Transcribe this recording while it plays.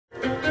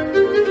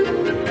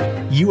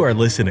You are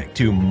listening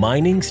to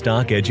Mining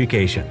Stock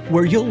Education,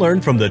 where you'll learn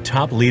from the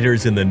top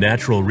leaders in the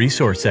natural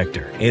resource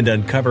sector and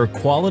uncover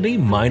quality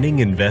mining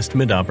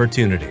investment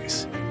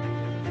opportunities.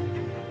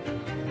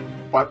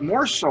 But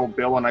more so,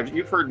 Bill, and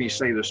you've heard me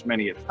say this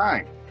many a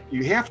time,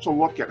 you have to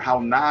look at how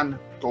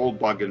non-gold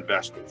bug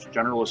investors,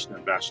 generalist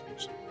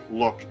investors,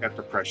 look at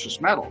the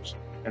precious metals.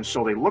 And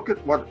so they look at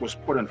what was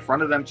put in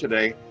front of them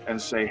today and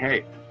say,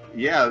 hey,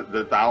 yeah,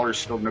 the dollar is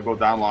still going to go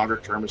down longer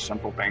term as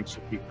central banks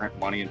will keep print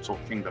money until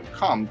kingdom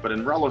come. But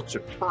in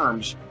relative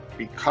terms,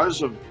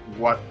 because of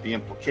what the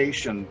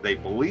implication they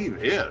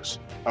believe is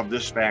of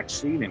this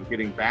vaccine and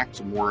getting back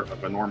to more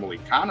of a normal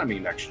economy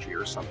next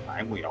year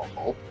sometime, we all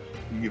hope,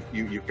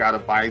 you've got to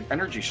buy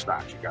energy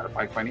stocks, you've got to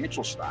buy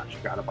financial stocks,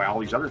 you've got to buy all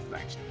these other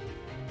things.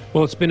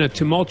 Well, it's been a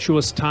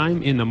tumultuous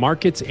time in the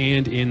markets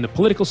and in the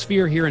political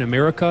sphere here in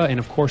America and,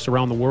 of course,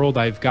 around the world.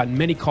 I've gotten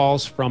many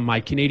calls from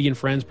my Canadian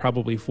friends,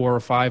 probably 4 or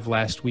 5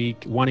 last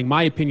week, wanting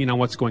my opinion on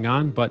what's going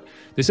on. But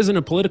this isn't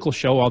a political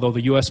show, although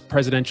the U.S.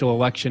 presidential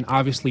election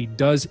obviously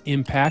does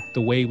impact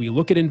the way we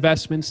look at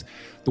investments,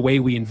 the way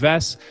we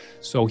invest.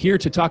 So here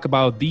to talk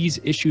about these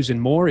issues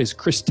and more is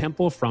Chris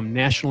Temple from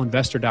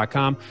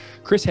NationalInvestor.com.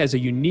 Chris has a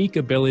unique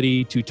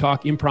ability to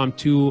talk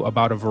impromptu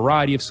about a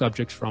variety of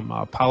subjects from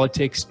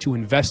politics to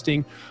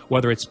investing,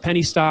 whether it's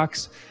penny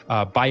stocks,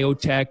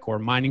 biotech or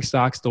mining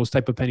stocks, those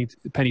type of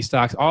penny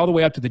stocks, all the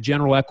way up to the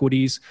general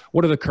equities.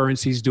 What are the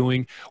currencies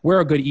doing? Where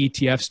are good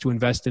ETFs to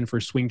invest in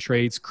for swing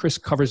trades? Chris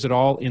covers it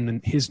all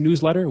in his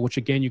newsletter, which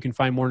again, you can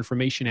find more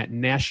information at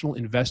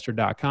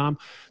NationalInvestor.com.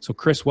 So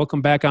Chris,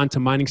 welcome back on to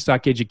Mining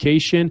Stock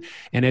Education.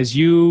 And as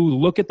you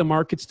look at the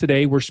markets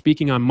today, we're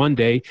speaking on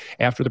Monday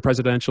after the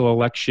presidential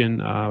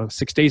election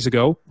 6 days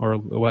ago, or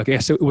well, I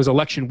guess it was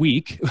election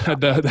week,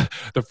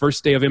 the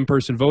first day of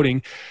in-person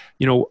voting.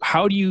 You know,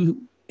 how do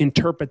you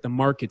interpret the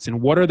markets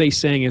and what are they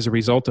saying as a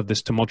result of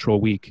this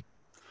tumultuous week?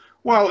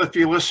 Well, if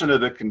you listen to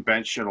the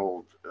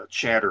conventional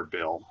chatter,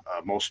 Bill,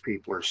 most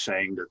people are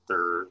saying that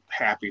they're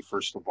happy,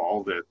 first of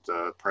all,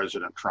 that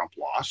President Trump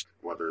lost.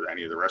 Whether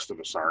any of the rest of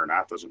us are or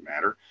not doesn't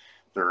matter.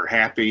 They're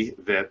happy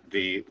that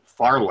the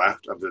far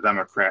left of the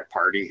Democrat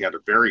Party had a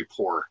very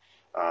poor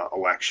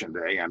election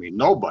day. I mean,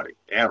 nobody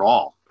at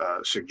all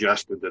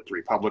suggested that the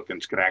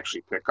Republicans could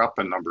actually pick up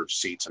a number of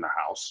seats in the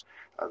House.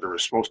 There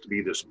was supposed to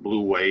be this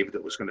blue wave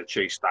that was going to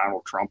chase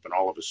Donald Trump and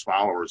all of his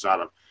followers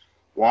out of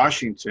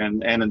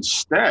Washington, and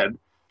instead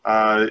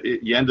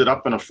you ended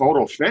up in a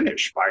photo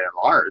finish by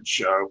and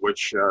large,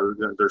 which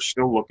they're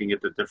still looking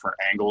at the different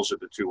angles of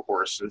the two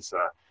horses.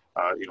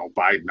 You know,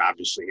 Biden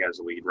obviously has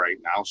a lead right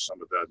now.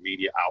 Some of the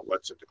media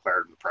outlets have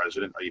declared him the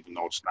president, even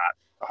though it's not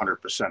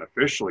 100%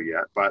 official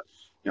yet. But,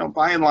 you know,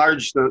 by and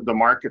large, the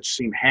markets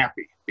seem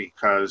happy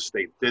because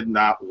they did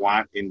not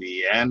want in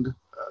the end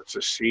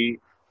to see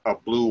a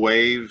blue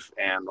wave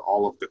and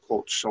all of the,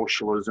 quote,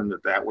 socialism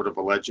that would have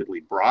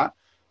allegedly brought.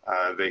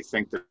 They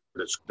think that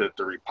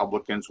the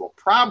Republicans will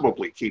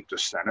probably keep the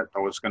Senate,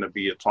 though it's going to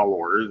be a tall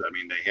order. I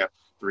mean,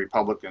 the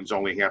Republicans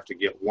only have to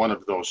get one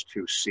of those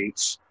 2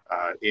 seats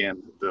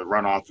in the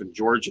runoff in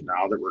Georgia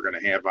now that we're going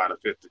to have on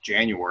the 5th of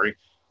January,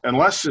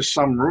 unless as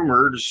some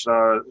rumors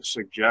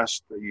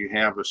suggest that you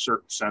have a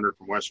certain senator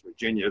from West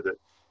Virginia that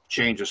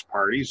changes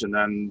parties, and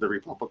then the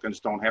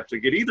Republicans don't have to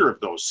get either of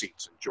those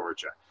seats in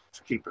Georgia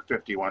to keep a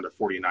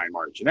 51-49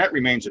 margin. That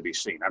remains to be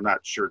seen. I'm not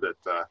sure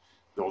that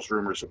those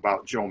rumors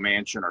about Joe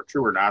Manchin are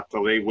true or not,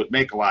 though they would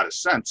make a lot of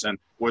sense and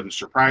wouldn't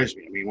surprise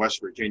me. I mean, West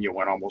Virginia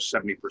went almost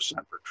 70%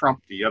 for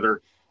Trump. The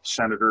other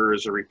senator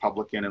is a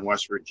Republican in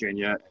West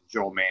Virginia, and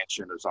Joe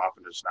Manchin as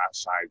often as not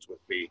sides with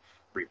the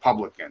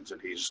Republicans, and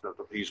he's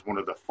one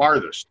of the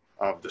farthest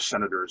of the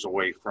senators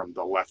away from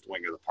the left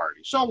wing of the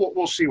party. So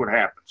we'll see what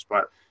happens.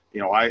 But,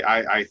 you know,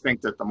 I think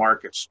that the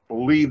markets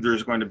believe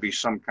there's going to be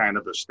some kind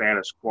of a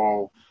status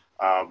quo.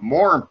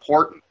 More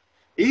important,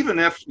 even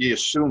if you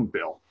assume,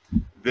 Bill,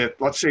 that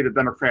let's say the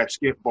Democrats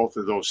get both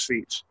of those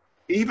seats,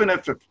 even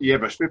if you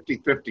have a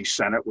 50-50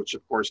 Senate, which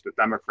of course the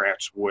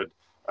Democrats would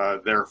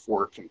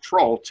therefore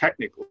control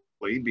technically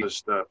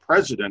because the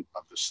president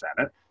of the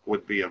Senate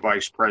would be a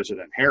Vice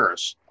President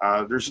Harris,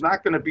 there's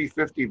not going to be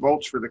 50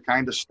 votes for the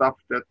kind of stuff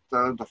that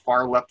the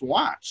far left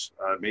wants.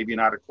 Maybe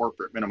not a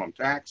corporate minimum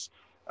tax,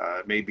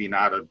 maybe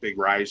not a big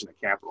rise in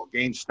the capital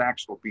gains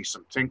tax. There'll be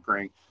some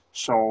tinkering.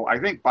 So I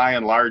think by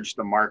and large,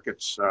 the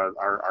markets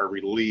are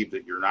relieved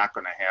that you're not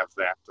going to have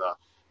that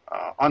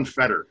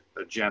unfettered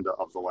agenda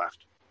of the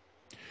left.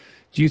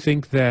 Do you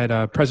think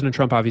that President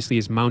Trump obviously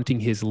is mounting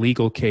his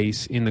legal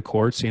case in the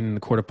courts, in the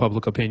court of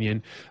public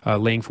opinion,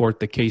 laying forth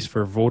the case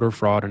for voter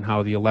fraud and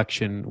how the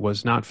election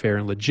was not fair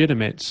and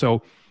legitimate?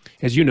 So,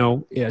 as you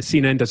know,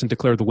 CNN doesn't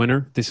declare the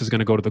winner. This is going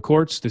to go to the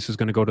courts. This is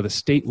going to go to the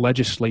state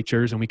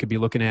legislatures, and we could be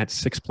looking at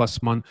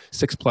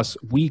 6+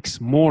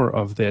 weeks more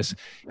of this.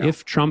 Yeah.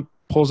 If Trump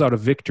pulls out a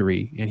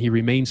victory and he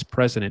remains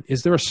president,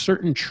 is there a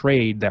certain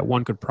trade that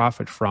one could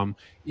profit from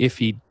if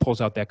he pulls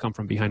out that come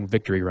from behind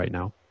victory right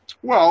now?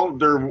 Well,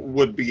 there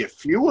would be a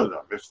few of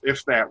them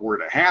if that were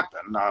to happen.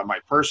 My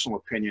personal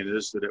opinion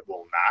is that it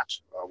will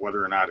not.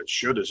 Whether or not it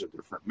should is a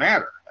different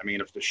matter. I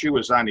mean, if the shoe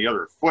was on the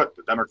other foot,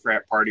 the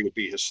Democrat Party would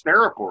be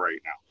hysterical right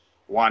now,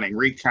 wanting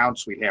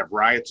recounts. We'd have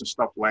riots and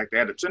stuff like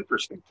that. It's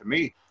interesting to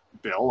me,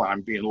 Bill, and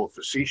I'm being a little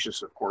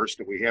facetious, of course,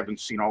 that we haven't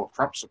seen all the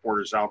Trump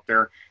supporters out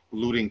there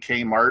looting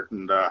Kmart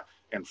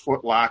and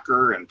Foot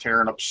Locker and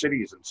tearing up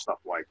cities and stuff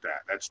like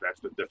that. That's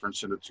the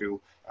difference in the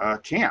two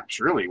camps,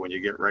 really, when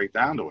you get right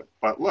down to it.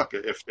 But look,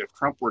 if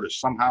Trump were to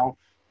somehow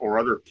or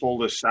other pull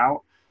this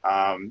out,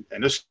 and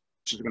this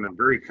is going to be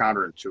very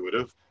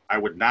counterintuitive, I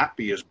would not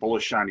be as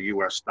bullish on the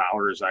U.S.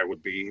 dollar as I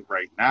would be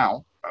right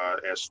now,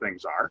 as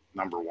things are,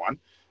 number one.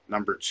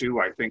 Number two,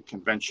 I think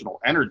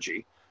conventional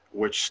energy,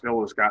 which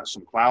still has got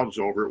some clouds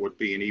over it, would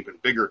be an even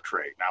bigger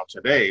trade. Now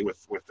today,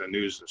 with the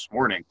news this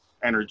morning,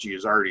 energy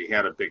has already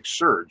had a big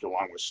surge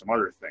along with some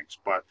other things.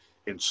 But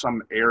in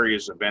some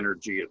areas of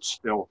energy, it's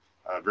still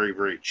very,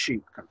 very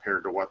cheap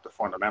compared to what the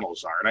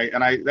fundamentals are.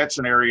 And I that's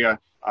an area,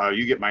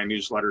 you get my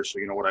newsletter, so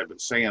you know what I've been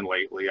saying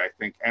lately. I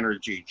think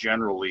energy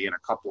generally, in a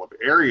couple of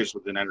areas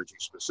within energy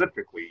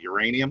specifically,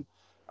 uranium,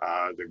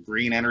 the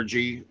green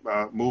energy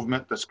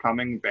movement that's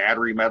coming,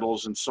 battery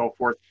metals and so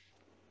forth,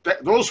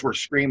 those were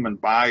screaming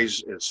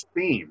buys as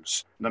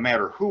themes, no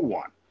matter who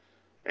won.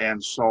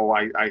 And so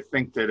I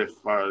think that if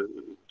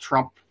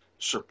Trump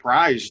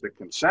surprised the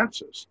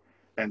consensus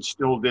and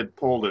still did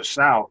pull this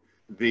out,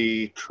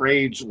 the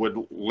trades would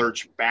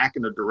lurch back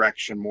in the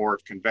direction more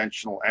of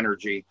conventional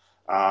energy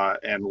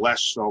and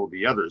less so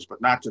the others,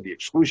 but not to the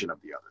exclusion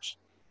of the others.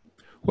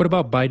 What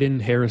about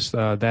Biden, Harris,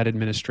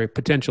 that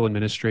potential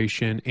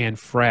administration, and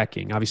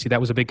fracking? Obviously,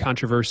 that was a big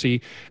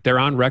controversy. They're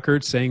on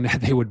record saying that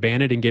they would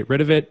ban it and get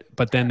rid of it,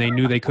 but then they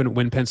knew they couldn't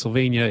win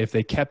Pennsylvania if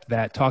they kept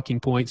that talking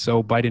point,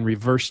 so Biden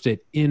reversed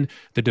it in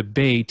the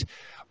debate.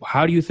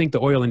 How do you think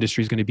the oil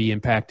industry is going to be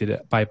impacted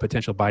by a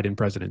potential Biden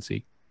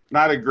presidency?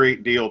 Not a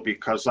great deal,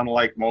 because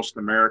unlike most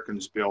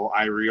Americans, Bill,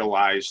 I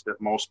realize that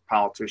most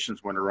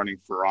politicians, when they're running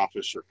for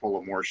office, are full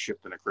of more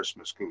shit than a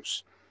Christmas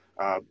goose.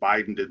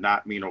 Biden did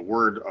not mean a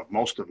word of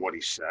most of what he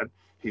said.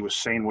 He was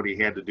saying what he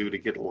had to do to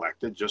get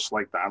elected, just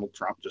like Donald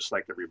Trump, just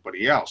like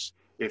everybody else.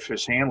 If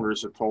his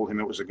handlers had told him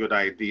it was a good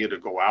idea to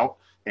go out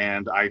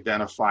and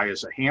identify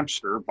as a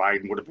hamster,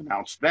 Biden would have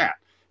announced that.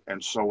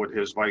 And so would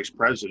his vice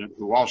president,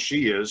 who all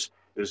she is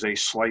a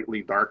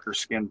slightly darker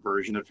skinned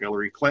version of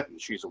Hillary Clinton.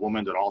 She's a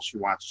woman that all she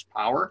wants is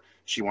power.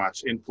 She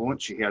wants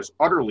influence. She has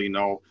utterly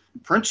no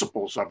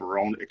principles of her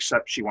own,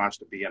 except she wants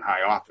to be in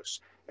high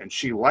office. And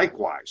she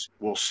likewise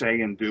will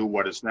say and do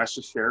what is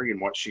necessary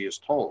and what she is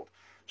told.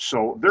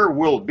 So there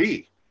will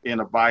be, in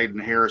a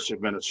Biden-Harris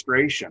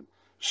administration,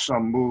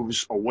 some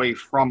moves away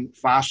from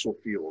fossil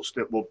fuels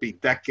that will be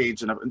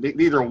decades, and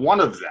neither one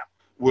of them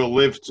will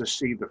live to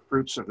see the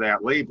fruits of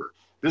that labor.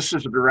 This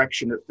is a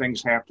direction that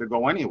things have to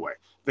go anyway.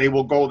 They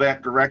will go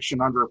that direction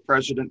under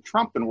President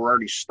Trump, and we're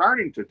already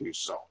starting to do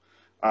so.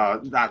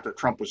 Not that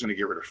Trump was going to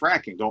get rid of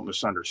fracking, don't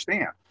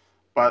misunderstand.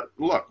 But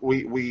look,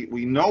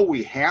 we know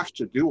we have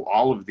to do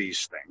all of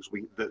these things.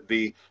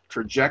 The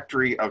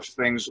trajectory of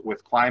things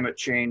with climate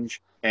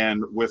change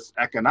and with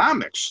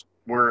economics,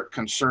 where it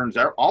concerns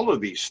all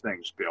of these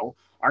things, Bill,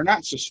 are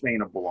not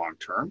sustainable long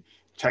term.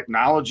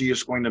 Technology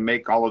is going to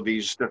make all of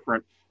these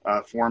different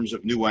forms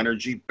of new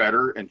energy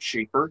better and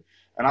cheaper.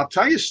 And I'll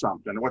tell you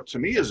something, what to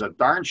me is a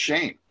darn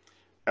shame,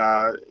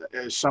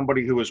 as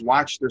somebody who has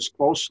watched this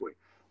closely,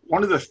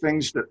 one of the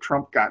things that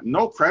Trump got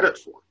no credit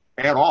for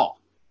at all,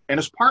 and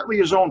it's partly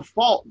his own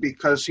fault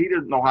because he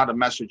didn't know how to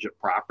message it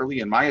properly,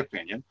 in my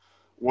opinion,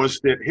 was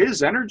that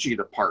his energy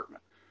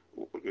department,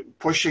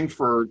 pushing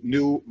for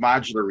new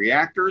modular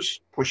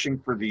reactors, pushing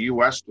for the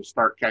U.S. to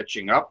start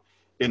catching up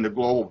in the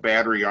global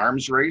battery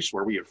arms race,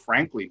 where we have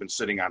frankly been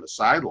sitting on the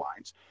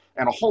sidelines,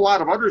 and a whole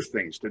lot of other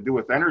things to do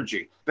with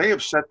energy. They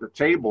have set the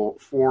table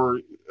for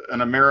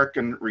an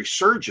American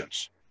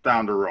resurgence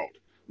down the road,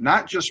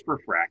 not just for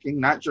fracking,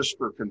 not just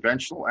for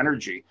conventional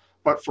energy,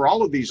 but for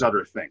all of these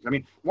other things. I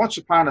mean, once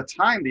upon a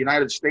time, the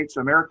United States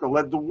of America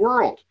led the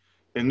world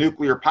in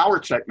nuclear power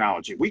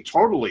technology. We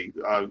totally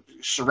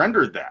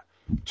surrendered that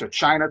to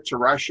China, to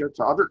Russia,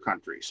 to other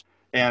countries.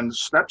 And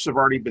steps have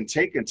already been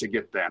taken to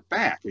get that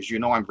back. As you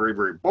know, I'm very,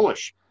 very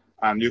bullish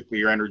on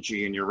nuclear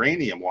energy and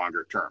uranium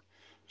longer term.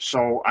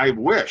 So I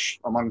wish,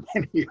 among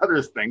many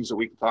other things that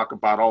we can talk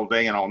about all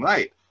day and all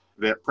night,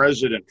 that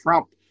President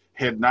Trump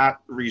had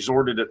not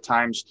resorted at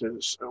times to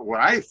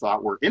what I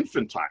thought were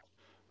infantile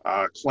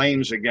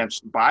claims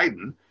against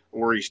Biden,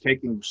 where he's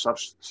taking stuff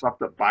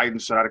that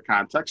Biden said out of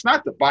context.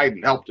 Not that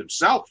Biden helped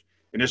himself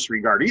in this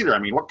regard either. I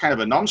mean, what kind of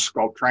a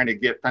numbskull trying to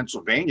get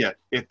Pennsylvania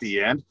at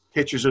the end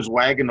hitches his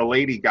wagon to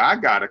Lady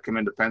Gaga to come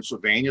into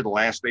Pennsylvania the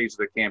last days of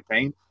the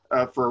campaign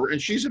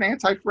and she's an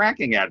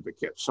anti-fracking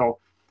advocate. So,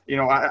 you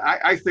know,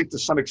 I think to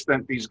some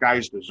extent these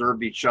guys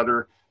deserved each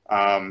other.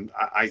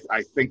 I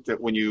think that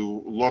when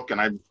you look,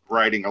 and I'm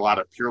writing a lot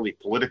of purely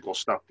political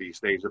stuff these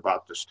days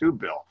about this too,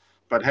 Bill,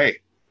 but hey,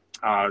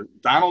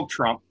 Donald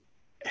Trump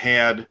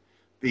had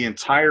the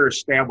entire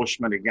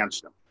establishment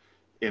against him.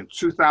 In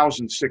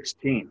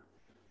 2016,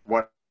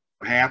 what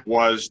happened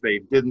was they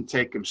didn't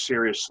take him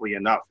seriously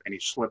enough, and he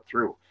slipped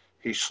through.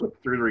 He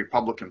slipped through the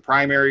Republican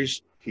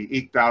primaries. He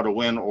eked out a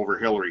win over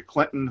Hillary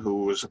Clinton,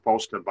 who was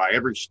supposed to, by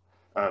every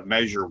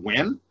measure,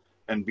 win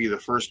and be the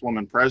first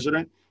woman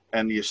president.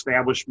 And the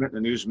establishment and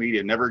the news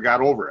media never got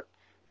over it.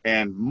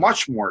 And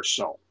much more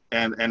so,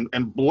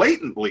 and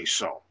blatantly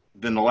so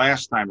than the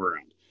last time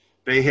around.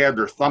 They had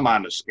their thumb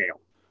on the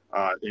scale,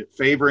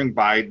 favoring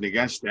Biden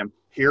against him.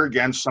 Here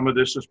again, some of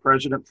this is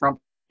President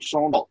Trump's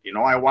own fault. You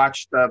know, I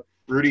watched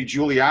Rudy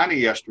Giuliani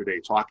yesterday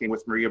talking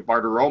with Maria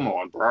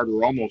Bartiromo, and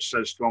Bartiromo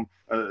says to him,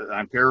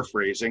 I'm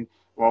paraphrasing,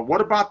 well,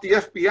 what about the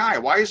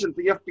FBI? Why isn't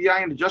the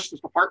FBI and the Justice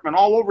Department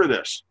all over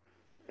this?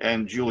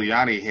 And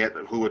Giuliani,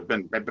 who had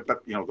been,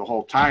 you know, the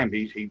whole time,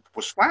 he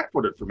was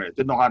flat-footed for a minute,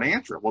 didn't know how to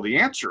answer it. Well, the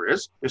answer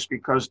is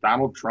because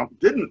Donald Trump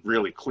didn't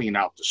really clean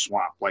out the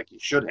swamp like he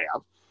should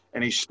have,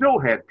 and he still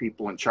had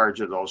people in charge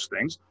of those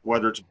things,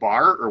 whether it's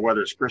Barr or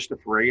whether it's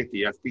Christopher Wray at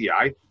the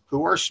FBI,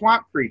 who are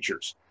swamp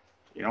creatures.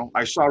 You know,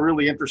 I saw a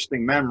really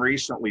interesting meme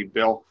recently,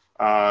 Bill.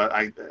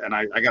 I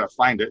got to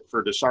find it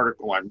for this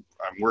article I'm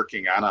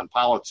working on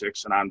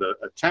politics and on the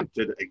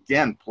attempted,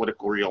 again,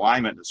 political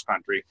realignment in this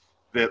country.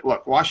 That,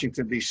 look,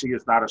 Washington, D.C.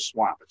 is not a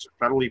swamp. It's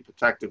a federally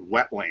protected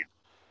wetland.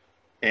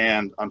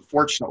 And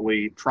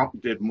unfortunately,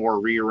 Trump did more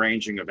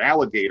rearranging of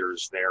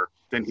alligators there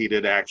than he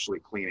did actually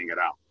cleaning it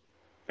out.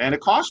 And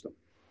it cost him.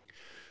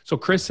 So,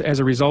 Chris, as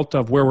a result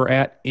of where we're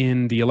at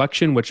in the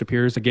election, which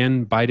appears,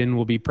 again, Biden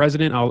will be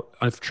president,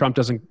 if Trump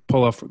doesn't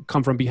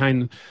come from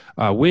behind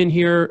win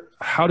here,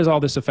 how does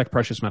all this affect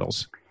precious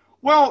metals?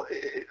 Well,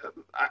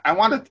 I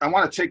want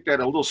to take that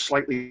a little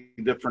slightly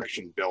different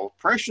direction, Bill.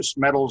 Precious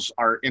metals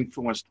are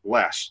influenced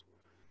less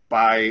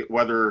by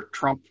whether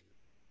Trump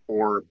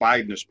or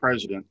Biden is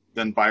president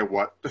than by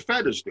what the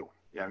Fed is doing.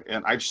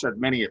 And I've said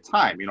many a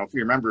time, you know, if you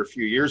remember a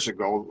few years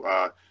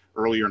ago,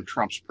 earlier in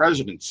Trump's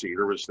presidency,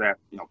 there was that,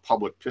 you know,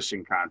 public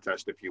pissing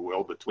contest, if you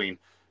will, between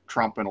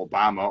Trump and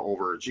Obama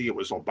over, gee, it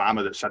was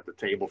Obama that set the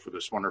table for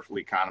this wonderful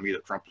economy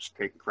that Trump was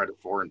taking credit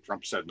for. And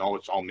Trump said, no,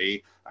 it's all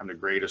me. I'm the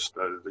greatest,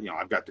 you know,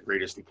 I've got the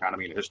greatest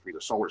economy in the history of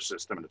the solar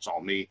system, and it's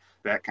all me,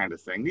 that kind of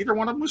thing. Neither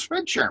one of them was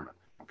Fed chairman,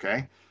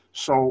 okay?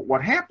 So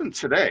what happened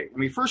today, I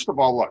mean, first of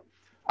all, look,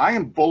 I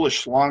am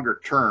bullish longer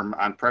term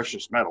on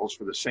precious metals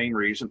for the same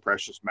reason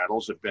precious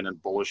metals have been in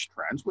bullish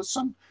trends with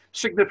some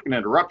significant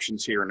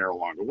interruptions here and there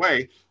along the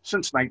way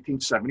since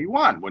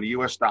 1971 when the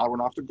U.S. dollar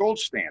went off the gold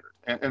standard.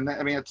 And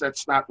I mean,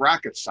 that's not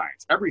rocket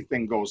science.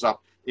 Everything goes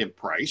up in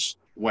price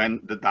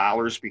when the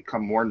dollars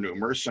become more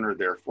numerous and are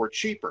therefore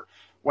cheaper.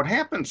 What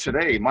happened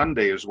today,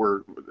 Monday, as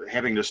we're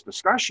having this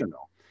discussion,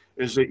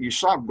 though, is that you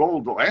saw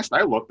gold, the last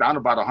I looked, down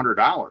about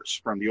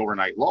 $100 from the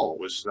overnight low. It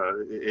was,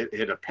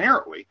 it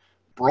apparently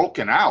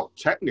broken out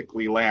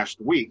technically last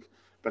week,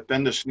 but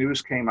then this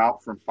news came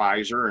out from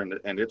Pfizer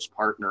and its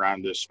partner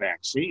on this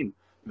vaccine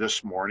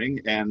this morning,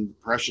 and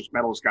precious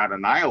metals got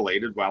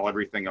annihilated while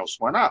everything else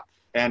went up.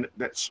 And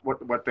that's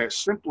what that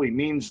simply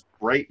means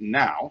right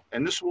now,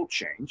 and this will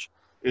change,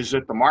 is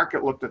that the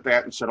market looked at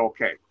that and said,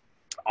 okay,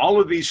 all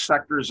of these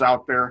sectors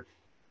out there,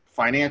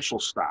 financial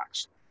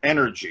stocks,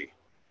 energy,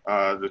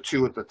 the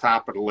two at the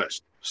top of the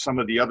list, some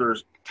of the other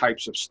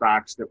types of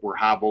stocks that were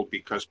hobbled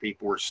because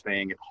people were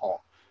staying at home.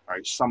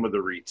 Right, some of the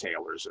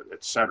retailers,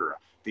 et cetera,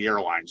 the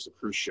airlines, the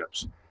cruise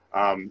ships.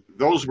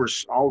 Those were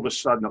all of a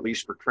sudden, at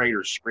least for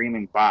traders,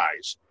 screaming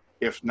buys.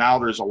 If now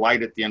there's a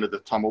light at the end of the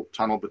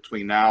tunnel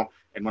between now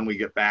and when we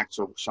get back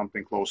to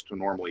something close to a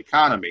normal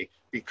economy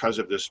because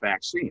of this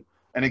vaccine.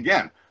 And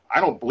again,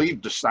 I don't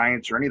believe the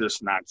science or any of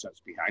this nonsense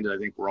behind it. I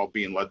think we're all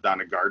being led down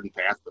a garden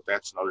path, but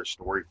that's another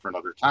story for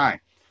another time.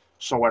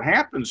 So what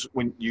happens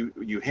when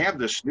you have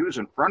this news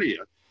in front of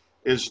you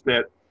is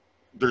that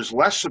there's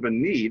less of a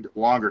need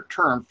longer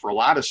term for a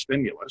lot of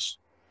stimulus.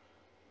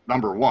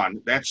 Number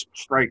one, that's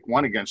strike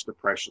one against the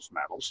precious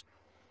metals.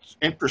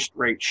 Interest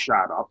rates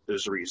shot up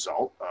as a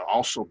result,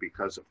 also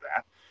because of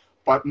that.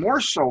 But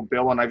more so,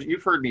 Bill, and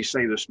you've heard me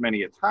say this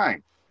many a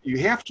time, you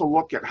have to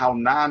look at how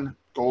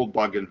non-gold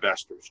bug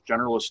investors,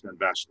 generalist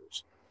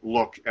investors,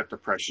 look at the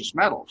precious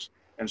metals.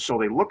 And so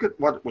they look at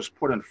what was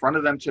put in front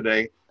of them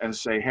today and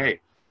say, hey,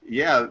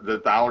 yeah, the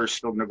dollar is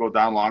still going to go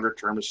down longer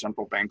term as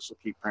central banks will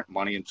keep printing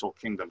money until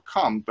kingdom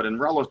come. But in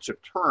relative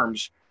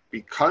terms,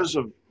 because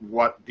of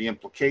what the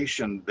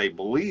implication they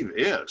believe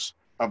is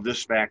of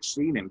this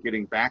vaccine and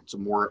getting back to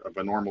more of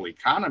a normal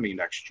economy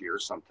next year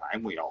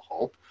sometime, we all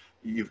hope,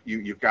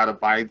 you've got to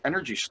buy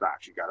energy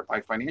stocks, you've got to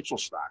buy financial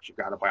stocks, you've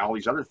got to buy all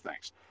these other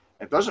things.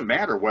 It doesn't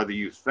matter whether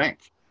you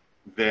think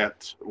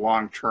that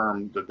long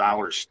term the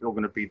dollar is still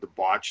going to be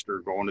debauched or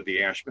going to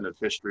the ash bin of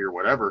history or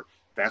whatever.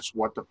 That's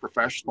what the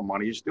professional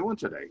money is doing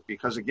today.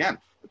 Because again,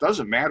 it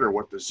doesn't matter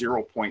what the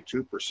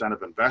 0.2%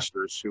 of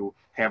investors who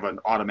have an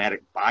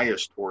automatic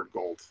bias toward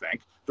gold think.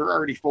 They're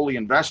already fully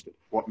invested.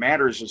 What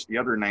matters is the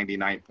other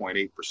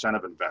 99.8%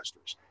 of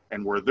investors.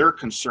 And where they're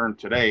concerned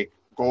today,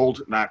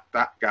 gold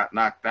got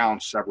knocked down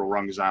several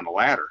rungs on the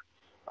ladder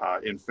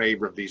in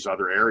favor of these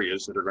other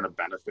areas that are going to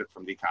benefit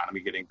from the economy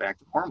getting back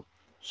to normal.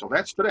 So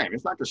that's today. I mean,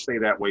 it's not going to stay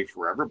that way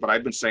forever, but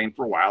I've been saying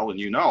for a while, and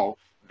you know,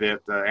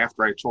 that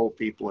after I told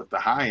people at the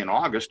high in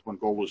August when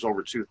gold was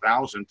over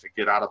 2,000 to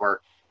get out of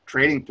our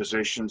trading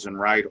positions and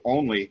ride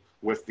only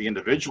with the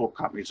individual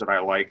companies that I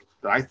like,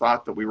 that I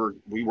thought that we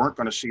weren't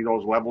going to see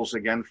those levels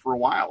again for a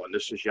while. And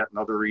this is yet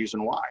another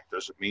reason why.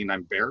 Does it mean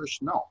I'm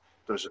bearish? No.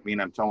 Does it mean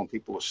I'm telling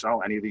people to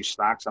sell any of these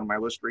stocks on my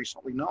list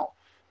recently? No.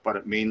 But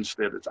it means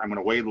that I'm going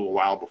to wait a little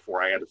while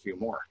before I add a few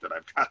more that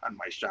I've got on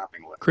my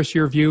shopping list. Chris,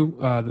 your view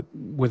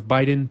with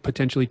Biden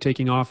potentially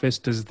taking office,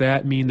 does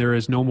that mean there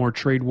is no more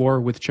trade war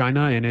with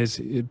China? And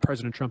as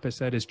President Trump has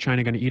said, is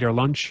China going to eat our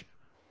lunch?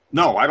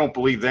 No, I don't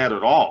believe that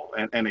at all.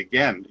 And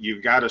again,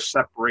 you've got to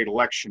separate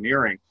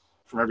electioneering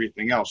from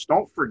everything else.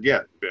 Don't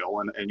forget,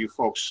 Bill, and you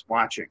folks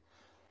watching,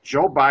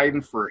 Joe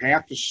Biden for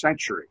half a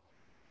century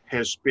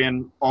has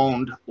been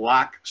owned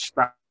lock,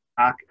 stock,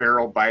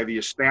 barrel by the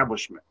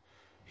establishment.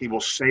 He will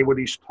say what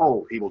he's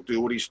told. He will do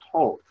what he's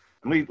told.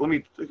 And let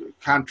me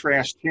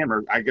contrast him,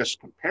 or I guess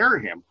compare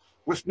him,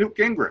 with Newt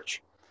Gingrich.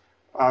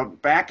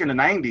 Back in the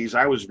 90s,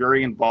 I was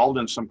very involved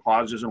in some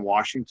causes in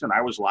Washington.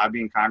 I was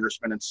lobbying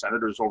congressmen and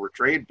senators over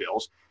trade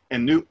bills.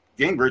 And Newt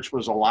Gingrich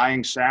was a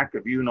lying sack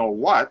of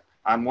you-know-what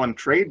on one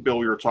trade bill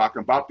we were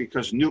talking about,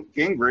 because Newt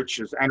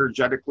Gingrich is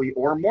energetically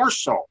or more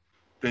so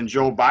than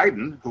Joe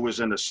Biden, who was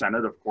in the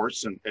Senate, of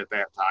course, and at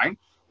that time,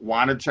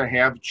 wanted to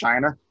have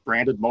China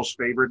granted most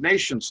favored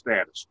nation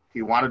status.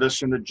 He wanted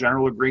us in the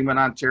general agreement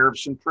on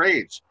tariffs and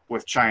trades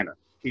with China.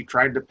 He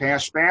tried to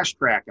pass fast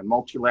track and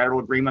multilateral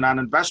agreement on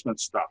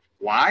investment stuff.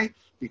 Why?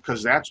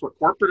 Because that's what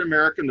corporate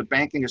America and the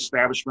banking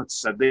establishment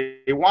said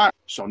they want.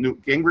 So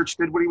Newt Gingrich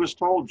did what he was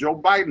told. Joe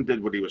Biden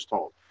did what he was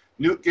told.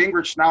 Newt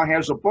Gingrich now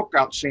has a book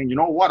out saying, you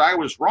know what, I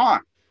was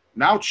wrong.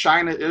 Now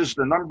China is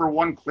the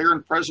 #1 clear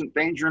and present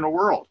danger in the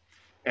world.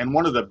 And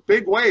one of the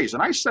big ways,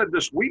 and I said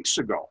this weeks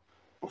ago,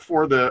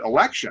 before the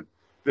election,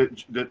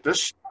 that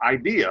this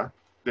idea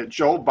that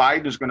Joe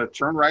Biden is going to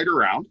turn right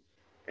around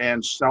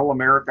and sell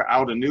America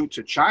out anew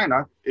to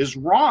China is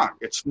wrong.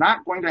 It's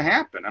not going to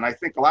happen. And I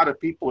think a lot of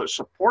people that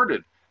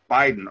supported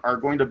Biden are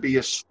going to be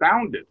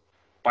astounded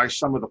by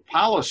some of the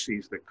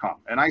policies that come.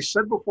 And I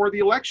said before the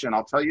election,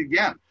 I'll tell you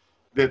again,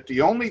 that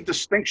the only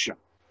distinction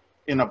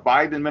in a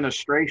Biden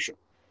administration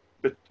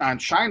on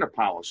China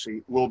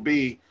policy will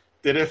be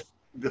that if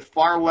the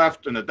far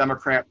left and the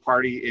Democrat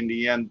Party in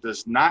the end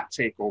does not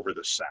take over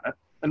the Senate,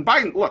 and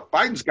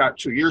Biden's got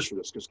 2 years for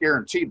this, because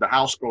guaranteed the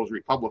House goes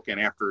Republican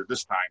after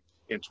this time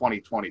in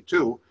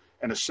 2022,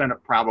 and the Senate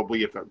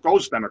probably, if it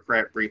goes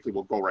Democrat briefly,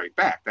 will go right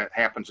back. That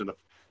happens in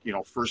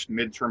the first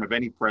midterm of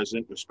any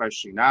president,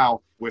 especially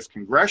now with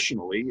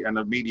congressionally, and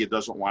the media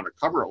doesn't want to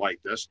cover it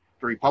like this,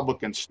 the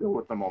Republicans still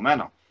with the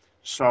momentum.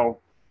 So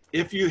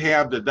if you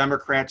have the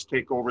Democrats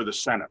take over the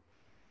Senate,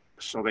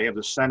 so they have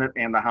the Senate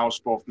and the House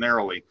both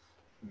narrowly,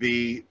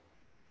 the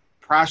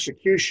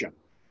prosecution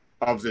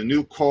of the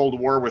new Cold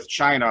War with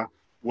China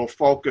will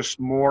focus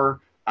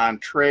more on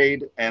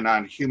trade and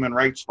on human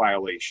rights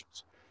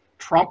violations.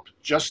 Trump,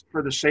 just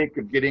for the sake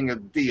of getting a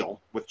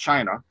deal with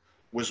China,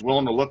 was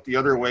willing to look the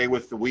other way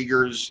with the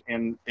Uyghurs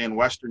in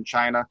Western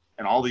China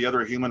and all the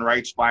other human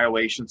rights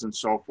violations and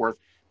so forth,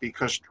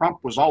 because Trump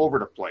was all over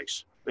the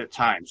place at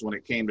times when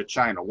it came to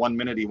China. One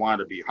minute he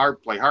wanted to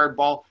play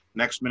hardball,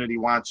 next minute he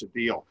wants a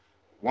deal.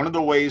 One of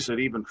the ways that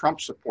even Trump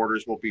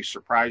supporters will be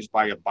surprised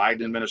by a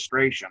Biden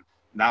administration,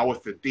 now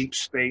with the deep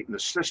state and the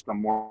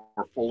system more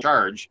full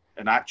charge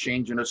and not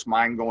changing its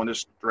mind going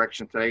this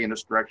direction today and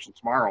this direction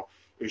tomorrow,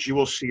 is you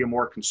will see a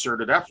more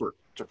concerted effort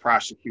to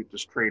prosecute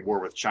this trade war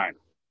with China.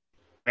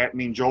 That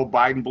mean Joe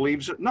Biden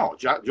believes it? No,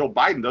 Joe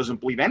Biden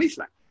doesn't believe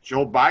anything.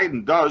 Joe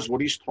Biden does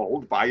what he's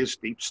told by his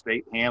deep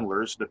state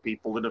handlers, the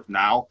people that have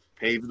now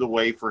paved the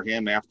way for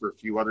him after a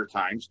few other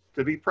times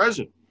to be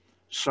president.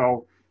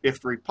 So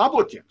if the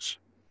Republicans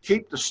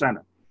keep the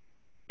Senate,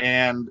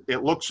 and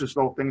it looks as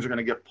though things are going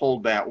to get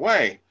pulled that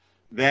way,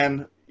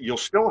 then you'll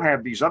still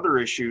have these other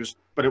issues,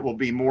 but it will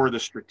be more the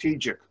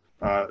strategic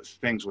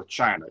things with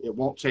China. It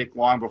won't take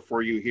long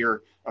before you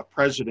hear a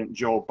President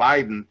Joe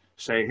Biden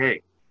say,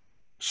 hey,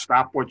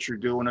 stop what you're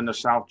doing in the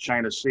South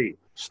China Sea.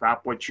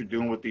 Stop what you're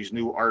doing with these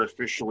new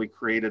artificially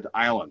created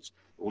islands.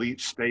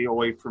 Stay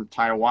away from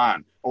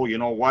Taiwan. Oh, you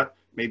know what?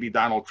 Maybe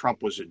Donald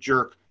Trump was a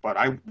jerk, but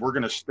we're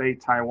going to stay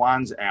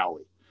Taiwan's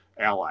ally.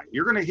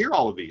 You're going to hear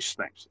all of these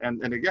things.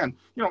 And again,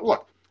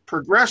 look,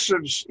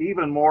 progressives,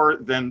 even more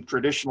than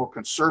traditional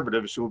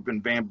conservatives who have been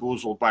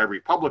bamboozled by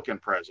Republican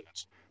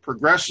presidents,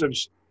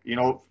 progressives,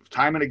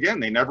 time and again,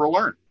 they never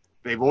learn.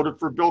 They voted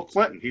for Bill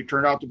Clinton. He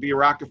turned out to be a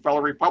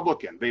Rockefeller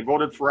Republican. They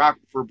voted for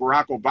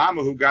Barack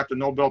Obama, who got the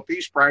Nobel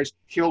Peace Prize,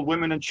 killed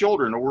women and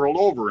children the world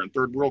over in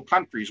third world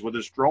countries with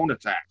his drone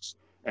attacks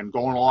and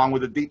going along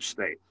with the deep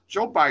state.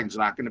 Joe Biden's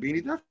not going to be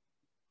any different.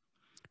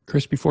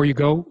 Chris, before you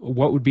go,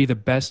 what would be the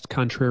best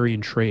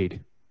contrarian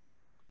trade?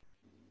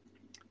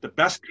 The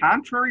best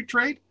contrary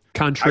trade?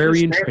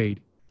 Contrarian trade.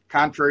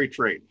 Contrary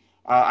trade.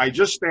 I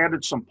just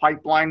added some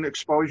pipeline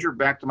exposure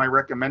back to my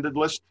recommended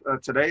list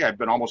today. I've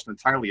been almost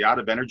entirely out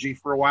of energy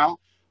for a while.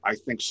 I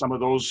think some of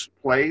those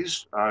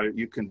plays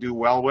you can do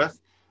well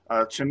with.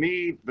 To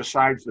me,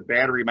 besides the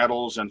battery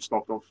metals and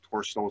stuff, of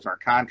course, those are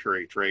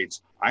contrary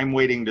trades, I'm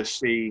waiting to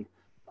see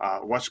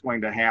what's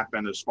going to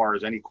happen as far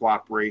as any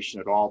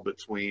cooperation at all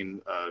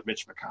between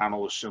Mitch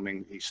McConnell,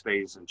 assuming he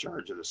stays in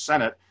charge of the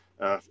Senate,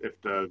 if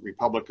the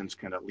Republicans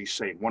can at least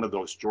save one of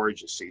those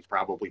Georgia seats,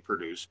 probably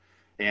produce,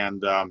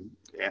 and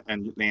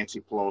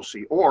Nancy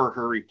Pelosi or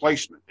her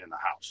replacement in the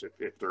House,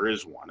 if there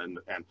is one. And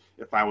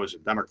if I was a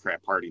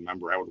Democrat Party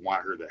member, I would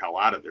want her the hell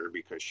out of there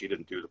because she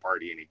didn't do the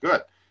party any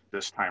good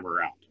this time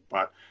around.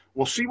 But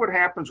we'll see what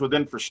happens with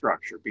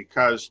infrastructure,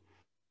 because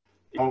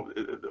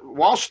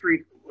Wall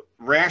Street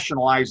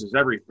rationalizes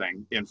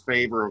everything in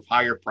favor of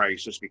higher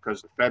prices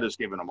because the Fed has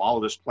given them all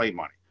of this play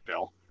money,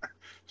 Bill.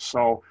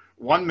 So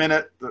one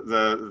minute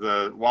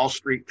the Wall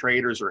Street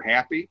traders are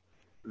happy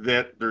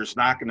that there's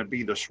not going to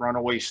be this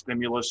runaway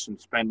stimulus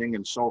and spending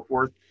and so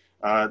forth.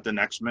 The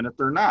next minute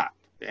they're not,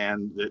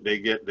 and they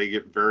get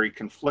very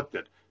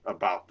conflicted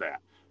about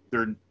that.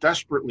 There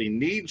desperately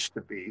needs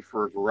to be,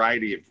 for a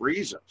variety of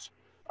reasons,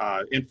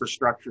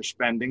 infrastructure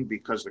spending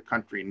because the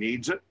country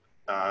needs it.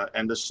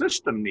 And the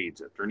system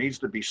needs it. There needs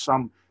to be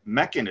some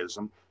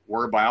mechanism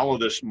whereby all of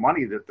this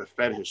money that the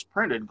Fed has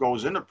printed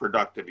goes into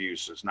productive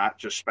uses, not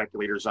just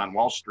speculators on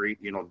Wall Street,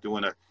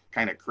 doing a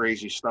kind of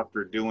crazy stuff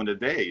they're doing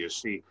today. You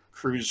see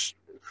cruise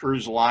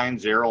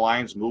lines,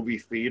 airlines, movie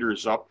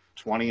theaters up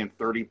 20 and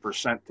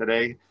 30%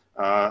 today.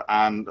 I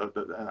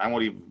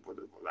don't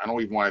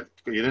even want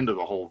to get into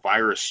the whole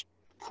virus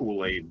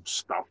Kool-Aid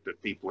stuff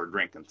that people are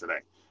drinking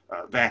today.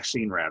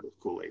 Vaccine rather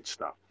Kool-Aid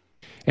stuff.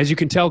 As you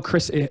can tell,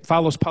 Chris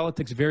follows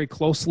politics very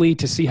closely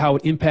to see how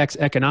it impacts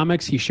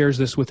economics. He shares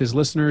this with his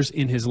listeners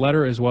in his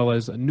letter, as well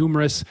as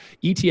numerous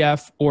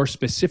ETF or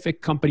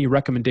specific company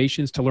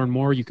recommendations. To learn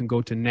more, you can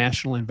go to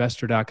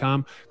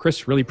nationalinvestor.com.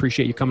 Chris, really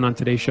appreciate you coming on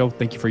today's show.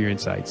 Thank you for your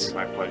insights.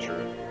 My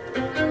pleasure.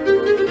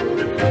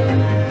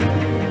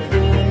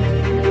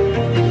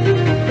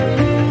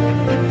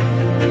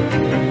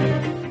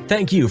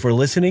 Thank you for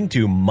listening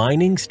to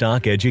Mining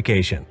Stock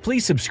Education.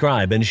 Please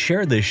subscribe and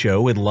share this show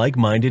with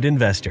like-minded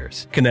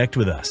investors. Connect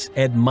with us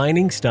at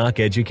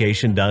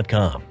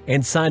MiningStockEducation.com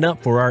and sign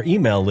up for our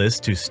email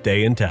list to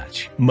stay in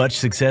touch. Much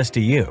success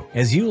to you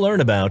as you learn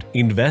about,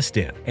 invest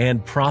in,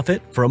 and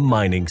profit from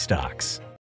mining stocks.